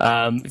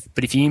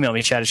 But if you email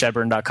me,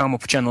 chad@chadburton.com, we'll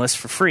put you on the list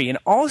for free. And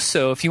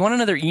also, if you want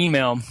another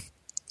email,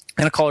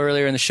 I had a call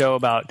earlier in the show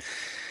about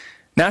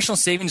national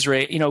savings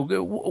rate.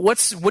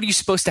 What are you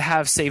supposed to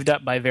have saved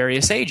up by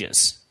various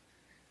ages?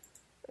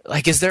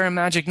 Like, is there a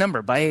magic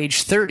number? By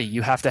age 30,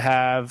 you have to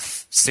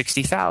have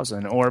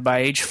 60,000, or by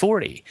age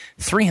 40,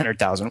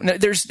 300,000.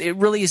 It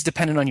really is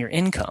dependent on your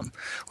income.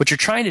 What you're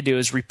trying to do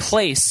is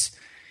replace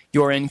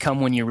your income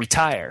when you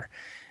retire,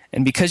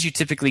 and because you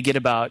typically get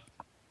about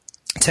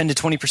 10 to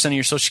 20% of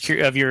your Social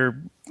Security, of your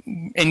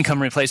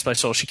income replaced by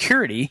Social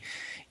Security,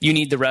 you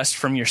need the rest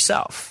from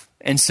yourself.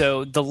 And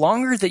so the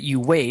longer that you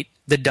wait,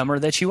 the dumber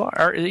that you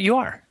are.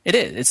 It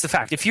is. It's the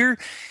fact. If you're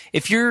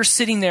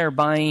sitting there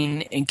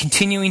buying and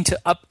continuing to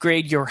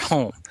upgrade your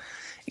home,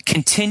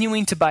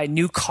 continuing to buy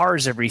new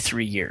cars every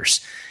 3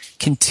 years,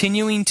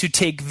 continuing to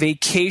take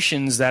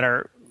vacations that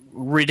are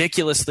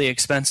ridiculously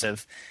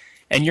expensive,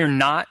 and you're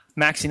not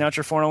maxing out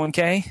your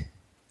 401k,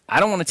 I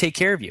don't want to take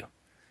care of you.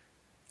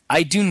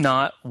 I do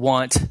not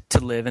want to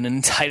live in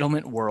an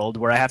entitlement world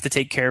where I have to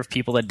take care of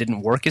people that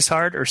didn't work as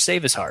hard or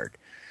save as hard.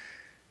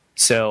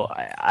 So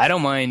I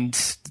don't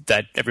mind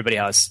that everybody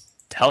has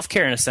health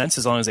care in a sense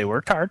as long as they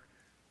worked hard.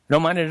 I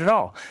don't mind it at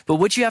all. But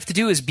what you have to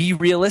do is be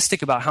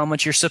realistic about how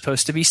much you're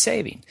supposed to be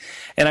saving.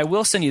 And I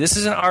will send you, this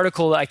is an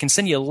article, I can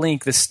send you a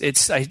link.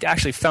 I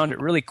actually found it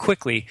really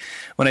quickly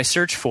when I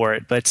searched for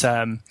it, but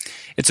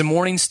it's a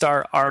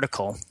Morningstar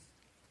article.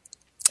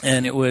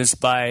 And it was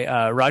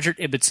by Roger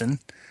Ibbotson,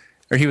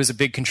 or he was a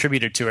big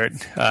contributor to it.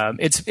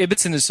 It's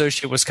Ibbotson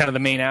Associate was kind of the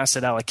main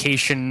asset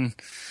allocation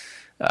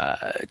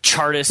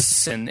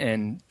chartists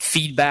and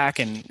feedback,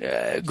 and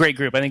great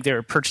group. I think they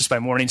were purchased by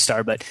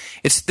Morningstar, but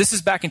this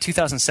is back in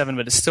 2007,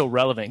 but it's still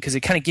relevant because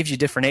it kind of gives you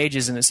different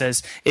ages, and it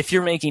says if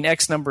you're making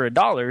X number of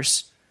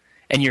dollars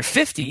and you're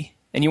 50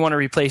 and you want to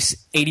replace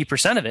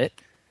 80% of it,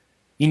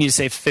 you need to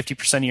save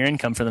 50% of your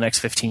income for the next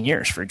 15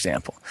 years, for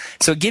example.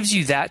 So it gives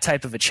you that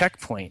type of a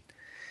checkpoint.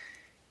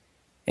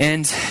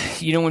 And,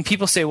 when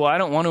people say, well, I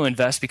don't want to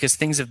invest because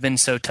things have been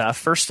so tough,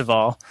 first of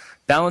all,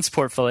 balanced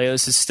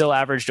portfolios has still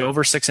averaged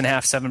over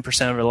 6.5%,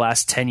 7% over the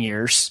last 10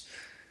 years,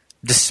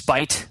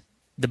 despite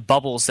the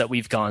bubbles that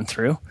we've gone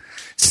through.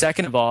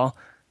 Second of all,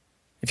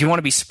 if you want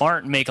to be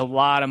smart and make a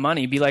lot of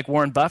money, be like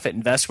Warren Buffett,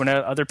 invest when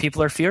other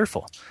people are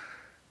fearful.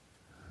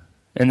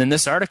 And then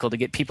this article to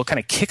get people kind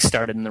of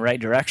kickstarted in the right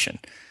direction.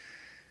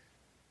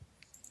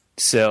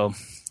 So...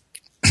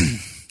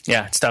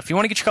 yeah, it's tough. If you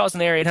want to get your calls in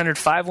the air,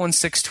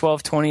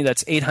 800-516-1220.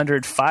 That's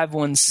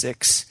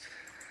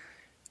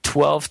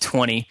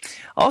 800-516-1220.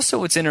 Also,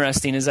 what's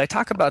interesting is I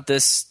talk about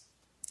this,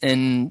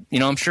 and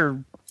I'm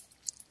sure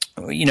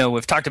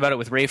we've talked about it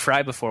with Ray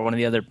Fry before, one of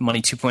the other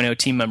Money 2.0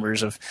 team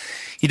members.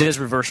 He does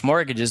reverse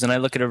mortgages, and I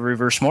look at a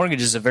reverse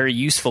mortgage as a very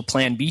useful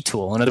Plan B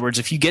tool. In other words,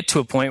 if you get to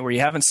a point where you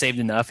haven't saved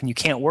enough and you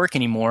can't work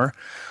anymore,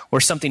 or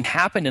something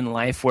happened in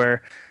life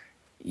where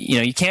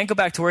you can't go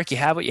back to work, you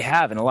have what you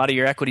have, and a lot of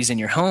your equity's in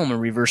your home, a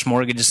reverse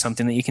mortgage is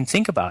something that you can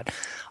think about.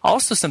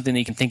 Also something that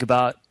you can think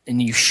about,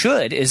 and you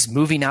should, is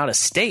moving out of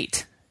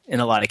state in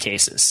a lot of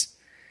cases.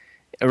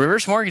 A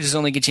reverse mortgage is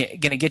only going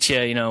to get you,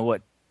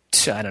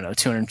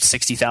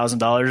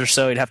 $260,000 or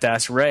so. You'd have to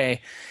ask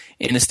Ray,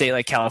 in a state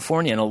like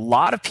California. And a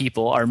lot of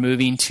people are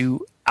moving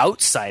to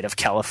outside of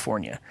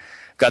California.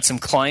 Got some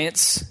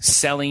clients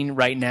selling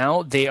right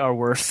now. They are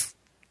worth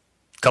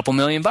a couple $1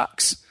 million.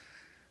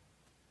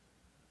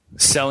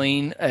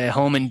 Selling a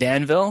home in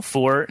Danville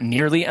for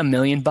nearly $1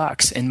 million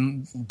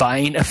and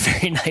buying a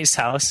very nice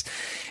house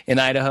in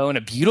Idaho in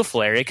a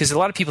beautiful area. Because a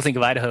lot of people think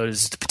of Idaho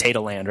as the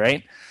potato land,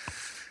 right?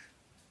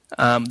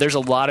 There's a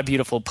lot of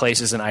beautiful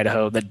places in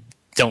Idaho that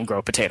don't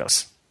grow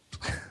potatoes.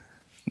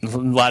 A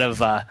lot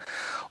of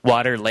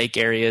water, lake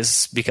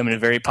areas becoming a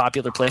very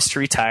popular place to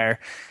retire.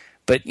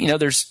 But,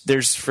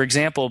 there's, for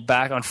example,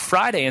 back on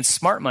Friday in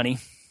Smart Money,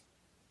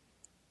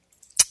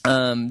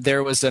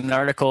 there was an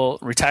article,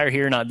 Retire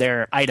Here, Not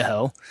There,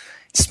 Idaho.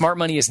 Smart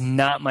Money is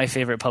not my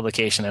favorite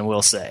publication, I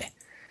will say.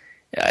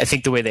 I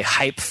think the way they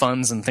hype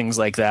funds and things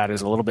like that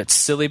is a little bit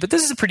silly, but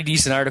this is a pretty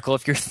decent article.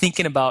 If you're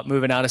thinking about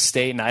moving out of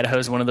state, and Idaho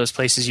is one of those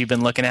places you've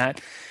been looking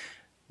at,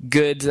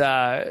 good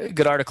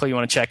article you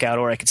want to check out,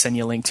 or I could send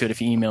you a link to it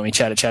if you email me,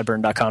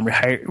 chad@chadburton.com.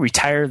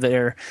 Retire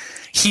there,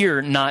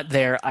 here, not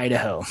there,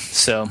 Idaho.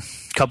 So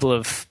a couple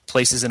of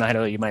places in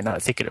Idaho you might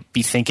not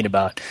be thinking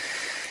about.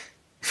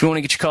 If you want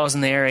to get your calls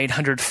in the air,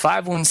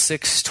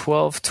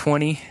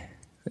 800-516-1220,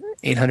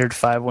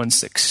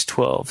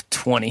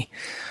 800-516-1220.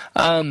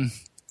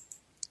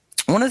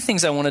 One of the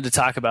things I wanted to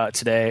talk about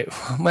today,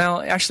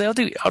 well,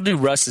 actually, I'll do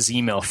Russ's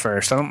email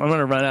first. I'm going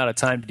to run out of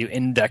time to do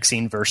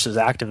indexing versus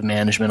active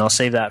management. I'll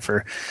save that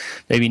for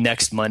maybe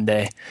next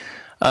Monday.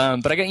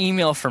 But I got an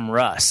email from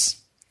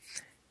Russ.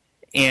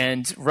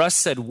 And Russ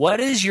said, what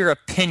is your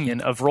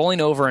opinion of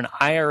rolling over an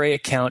IRA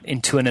account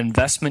into an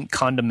investment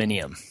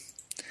condominium?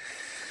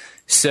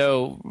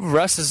 So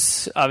Russ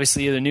is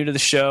obviously either new to the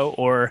show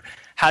or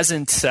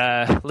hasn't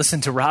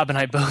listened to Rob and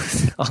I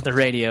both on the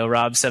radio,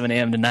 Rob 7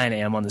 a.m. to 9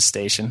 a.m. on the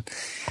station,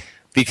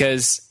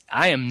 because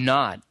I am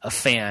not a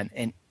fan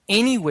in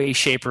any way,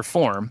 shape, or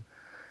form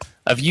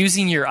of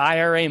using your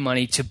IRA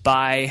money to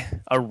buy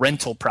a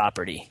rental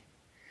property.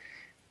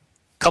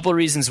 A couple of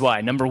reasons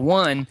why. Number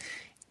one,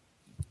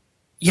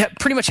 you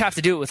pretty much have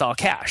to do it with all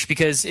cash,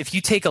 because if you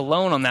take a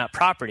loan on that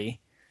property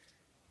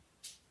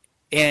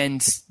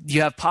and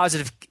you have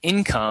positive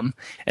income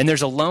and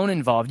there's a loan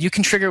involved, you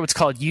can trigger what's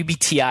called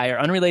UBTI, or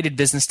unrelated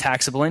business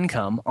taxable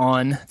income,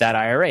 on that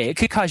IRA. It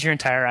could cause your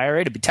entire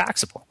IRA to be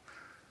taxable.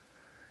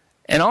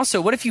 And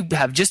also, what if you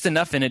have just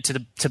enough in it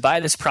to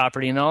buy this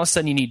property, and all of a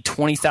sudden you need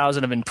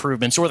 $20,000 of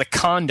improvements, or the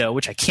condo,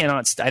 which I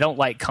don't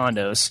like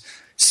condos.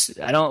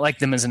 I don't like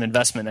them as an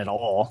investment at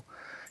all,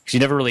 because you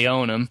never really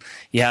own them.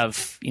 You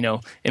have,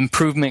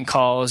 improvement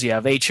calls, you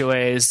have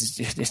HOAs.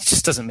 It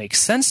just doesn't make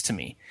sense to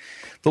me.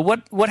 But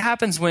what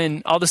happens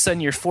when all of a sudden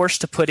you're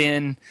forced to put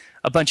in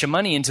a bunch of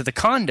money into the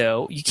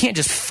condo? You can't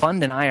just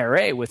fund an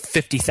IRA with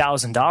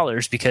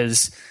 $50,000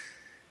 because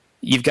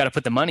you've got to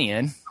put the money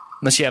in,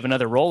 unless you have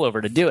another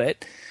rollover to do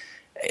it.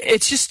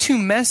 It's just too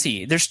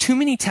messy. There's too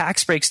many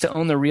tax breaks to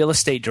own the real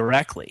estate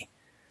directly.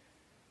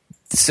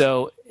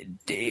 So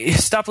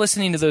stop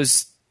listening to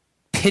those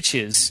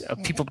pitches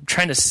of people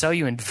trying to sell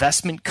you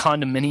investment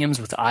condominiums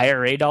with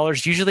IRA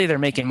dollars. Usually they're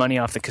making money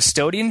off the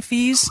custodian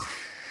fees.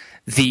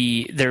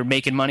 They're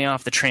making money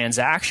off the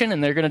transaction,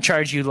 and they're going to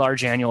charge you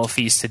large annual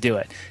fees to do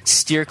it.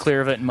 Steer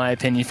clear of it, in my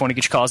opinion. If you want to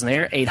get your calls in the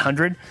air,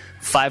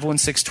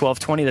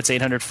 800-516-1220. That's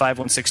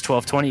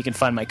 800-516-1220. You can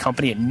find my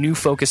company at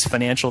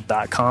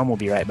newfocusfinancial.com. We'll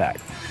be right back.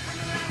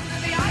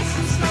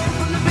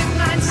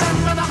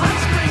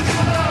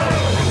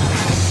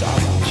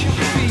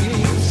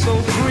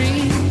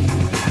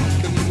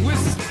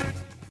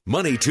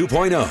 Money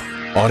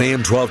 2.0 on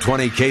AM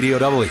 1220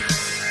 KDOW.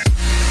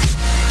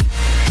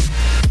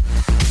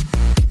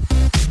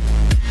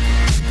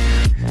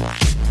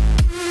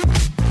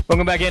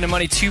 Welcome back into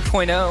Money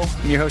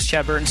 2.0. I'm your host,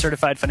 Chad Burton,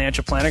 certified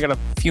financial planner. Got a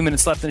few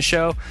minutes left in the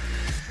show.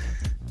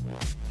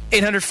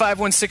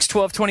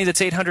 800-516-1220. That's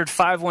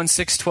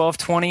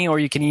 800-516-1220. Or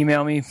you can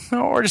email me,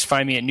 or just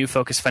find me at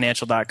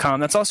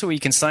newfocusfinancial.com. That's also where you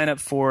can sign up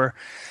for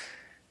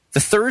the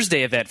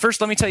Thursday event.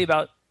 First, let me tell you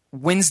about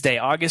Wednesday,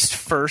 August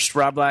 1st.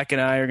 Rob Black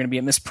and I are going to be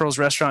at Miss Pearl's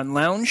Restaurant and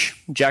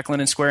Lounge, Jack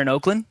London Square in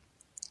Oakland,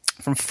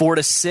 from 4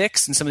 to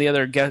 6, and some of the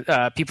other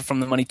people from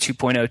the Money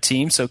 2.0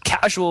 team. So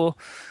casual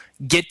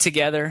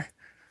get-together,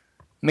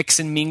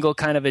 mix and mingle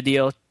kind of a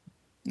deal.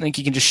 I think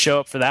you can just show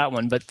up for that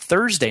one. But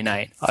Thursday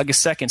night,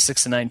 August 2nd,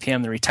 6 to 9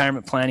 p.m., the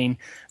retirement planning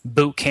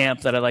boot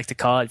camp that I like to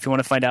call it. If you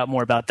want to find out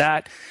more about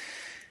that,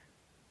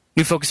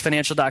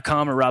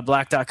 newfocusfinancial.com or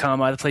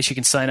robblack.com, either place you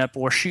can sign up,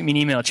 or shoot me an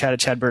email,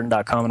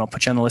 chad@chadburton.com, and I'll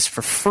put you on the list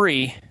for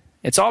free.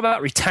 It's all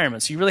about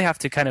retirement. So you really have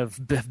to kind of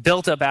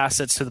build up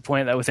assets to the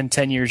point that within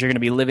 10 years you're going to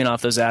be living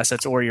off those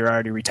assets, or you're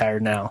already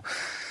retired now.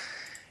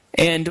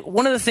 And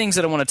one of the things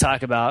that I want to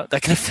talk about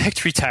that can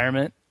affect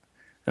retirement,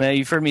 and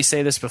you've heard me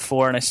say this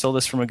before, and I stole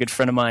this from a good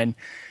friend of mine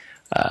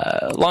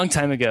a long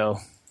time ago,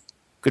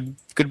 good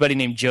buddy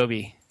named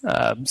Joby,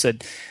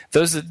 said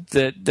those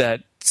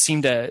that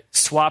seem to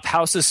swap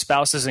houses,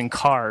 spouses, and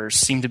cars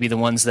seem to be the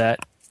ones that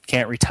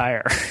can't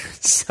retire.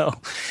 So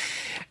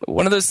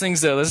one of those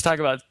things, though, let's talk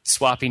about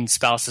swapping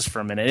spouses for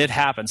a minute. It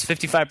happens.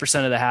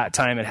 55% of the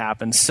time it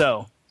happens.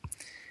 So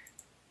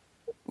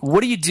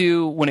what do you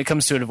do when it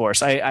comes to a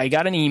divorce? I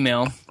got an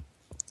email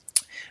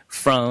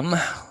from,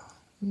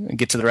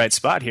 get to the right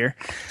spot here.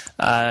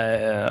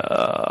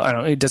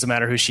 It doesn't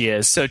matter who she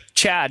is. So,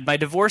 Chad, my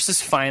divorce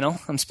is final.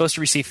 I'm supposed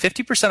to receive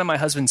 50% of my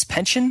husband's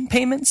pension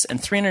payments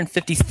and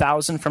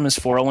 $350,000 from his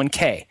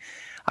 401k.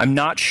 I'm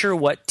not sure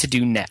what to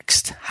do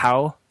next.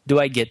 How do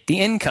I get the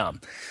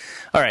income?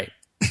 All right.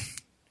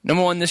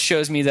 Number one, this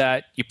shows me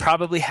that you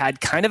probably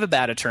had kind of a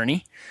bad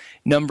attorney.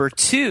 Number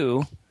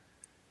two,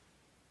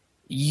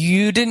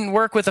 you didn't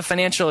work with a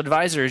financial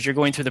advisor as you're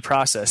going through the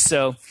process.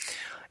 So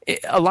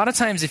a lot of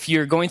times if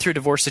you're going through a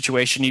divorce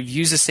situation, you've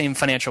used the same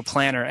financial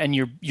planner and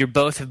you're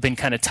both have been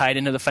kind of tied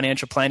into the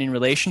financial planning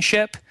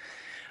relationship.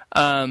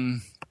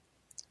 And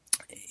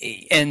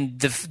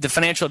the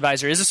financial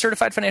advisor is a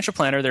certified financial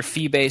planner. They're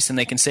fee-based and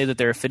they can say that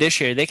they're a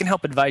fiduciary. They can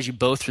help advise you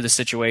both through the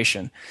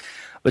situation.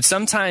 But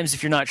sometimes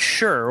if you're not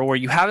sure or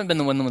you haven't been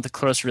the one with a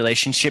close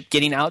relationship,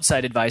 getting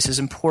outside advice is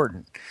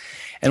important.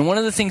 And one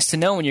of the things to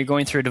know when you're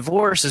going through a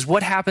divorce is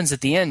what happens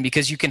at the end,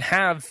 because you can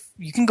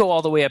go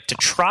all the way up to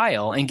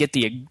trial and get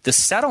the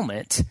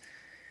settlement,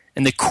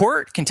 and the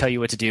court can tell you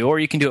what to do, or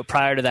you can do it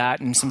prior to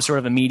that in some sort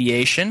of a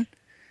mediation.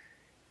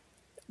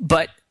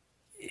 But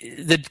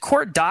the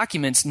court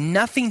documents,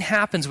 nothing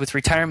happens with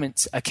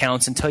retirement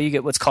accounts until you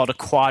get what's called a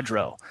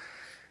quadro,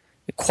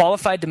 a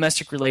qualified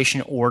domestic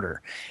relation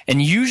order.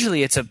 And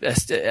usually it's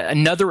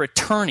another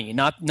attorney,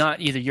 not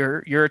either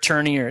your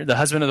attorney or the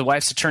husband or the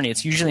wife's attorney.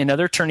 It's usually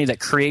another attorney that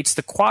creates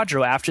the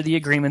quadro after the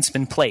agreement's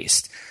been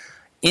placed.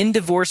 In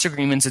divorce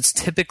agreements, it's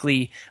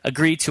typically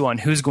agreed to on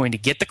who's going to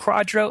get the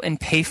quadro and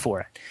pay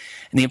for it.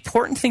 And the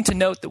important thing to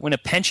note that when a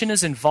pension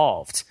is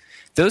involved,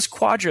 those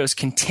quadros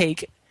can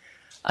take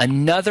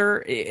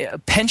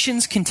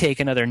pensions can take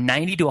another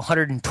 90 to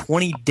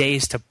 120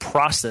 days to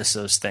process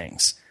those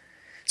things.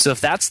 So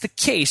if that's the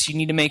case, you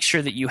need to make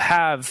sure that you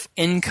have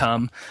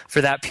income for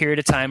that period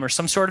of time, or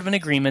some sort of an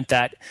agreement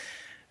that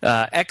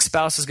X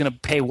spouse is going to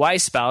pay Y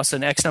spouse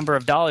an X number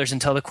of dollars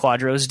until the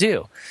quadro is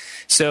due.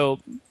 So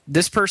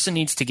this person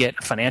needs to get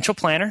a financial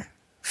planner,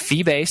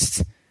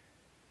 fee-based,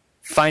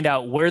 find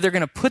out where they're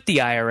going to put the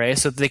IRA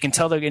so that they can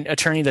tell the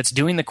attorney that's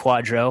doing the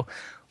quadro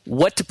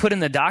what to put in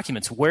the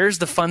documents. Where's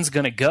the funds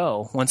going to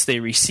go once they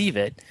receive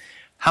it?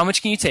 How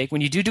much can you take?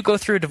 When you do go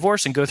through a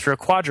divorce and go through a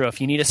quadro, if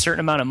you need a certain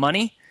amount of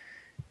money,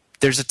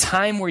 there's a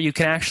time where you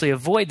can actually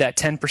avoid that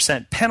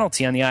 10%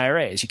 penalty on the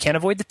IRAs. You can't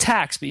avoid the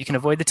tax, but you can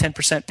avoid the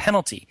 10%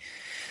 penalty.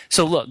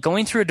 So look,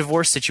 going through a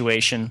divorce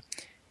situation,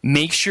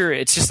 make sure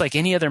it's just like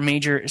any other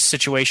major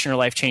situation or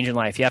life change in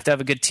life. You have to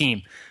have a good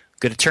team,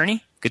 good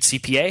attorney, good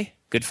CPA,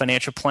 good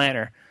financial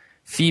planner,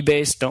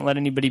 fee-based. Don't let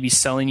anybody be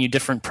selling you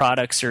different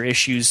products or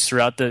issues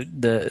throughout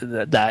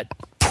that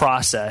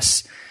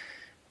process.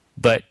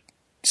 But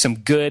some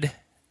good,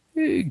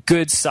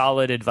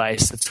 solid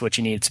advice. That's what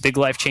you need. It's a big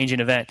life-changing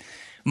event.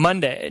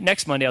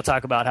 Next Monday, I'll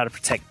talk about how to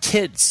protect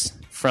kids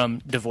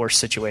from divorce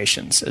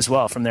situations as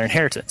well, from their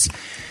inheritance.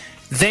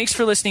 Thanks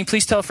for listening.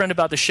 Please tell a friend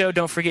about the show.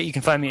 Don't forget, you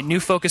can find me at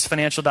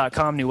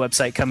newfocusfinancial.com, new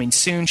website coming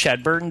soon,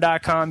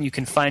 chadburton.com. You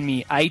can find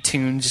me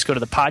iTunes. Just go to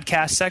the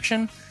podcast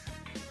section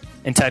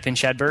and type in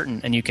Chad Burton,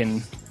 and you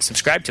can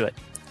subscribe to it.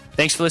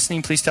 Thanks for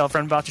listening. Please tell a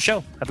friend about the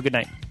show. Have a good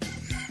night.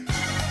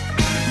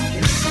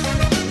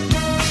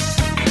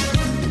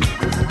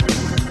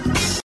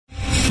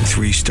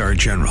 Three-star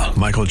General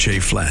Michael J.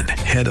 Flynn,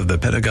 head of the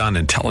Pentagon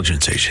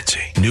Intelligence Agency,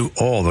 knew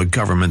all the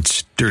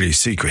government's dirty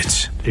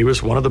secrets. He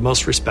was one of the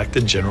most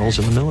respected generals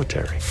in the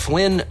military.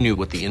 Flynn knew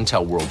what the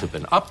intel world had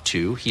been up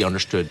to. He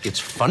understood its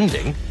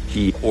funding.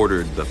 He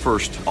ordered the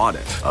first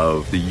audit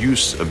of the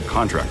use of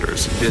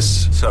contractors.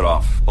 This set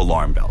off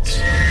alarm bells.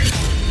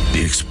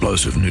 The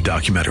explosive new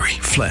documentary,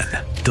 Flynn,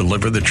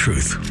 Deliver the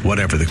Truth,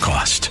 Whatever the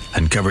Cost,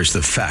 uncovers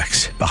the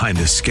facts behind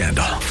this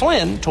scandal.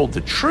 Flynn told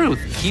the truth.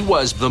 He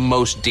was the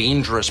most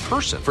dangerous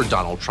person for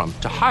Donald Trump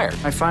to hire.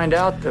 I find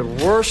out the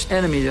worst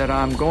enemy that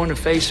I'm going to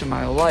face in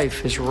my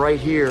life is right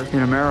here in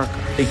America.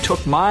 They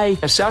took my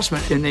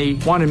assessment and they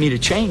wanted me to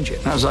change it.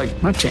 And I was like,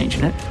 I'm not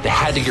changing it. They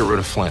had to get rid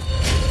of Flynn.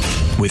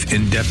 With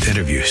in-depth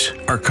interviews,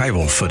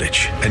 archival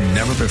footage, and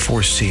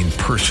never-before-seen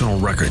personal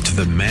records of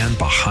the man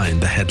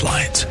behind the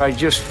headlines. I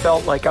just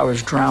felt like I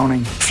was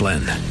drowning.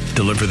 Flynn,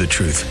 Deliver the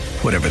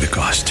Truth, Whatever the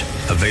Cost.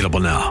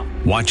 Available now.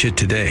 Watch it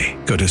today.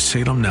 Go to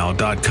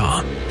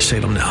salemnow.com.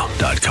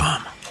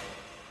 salemnow.com.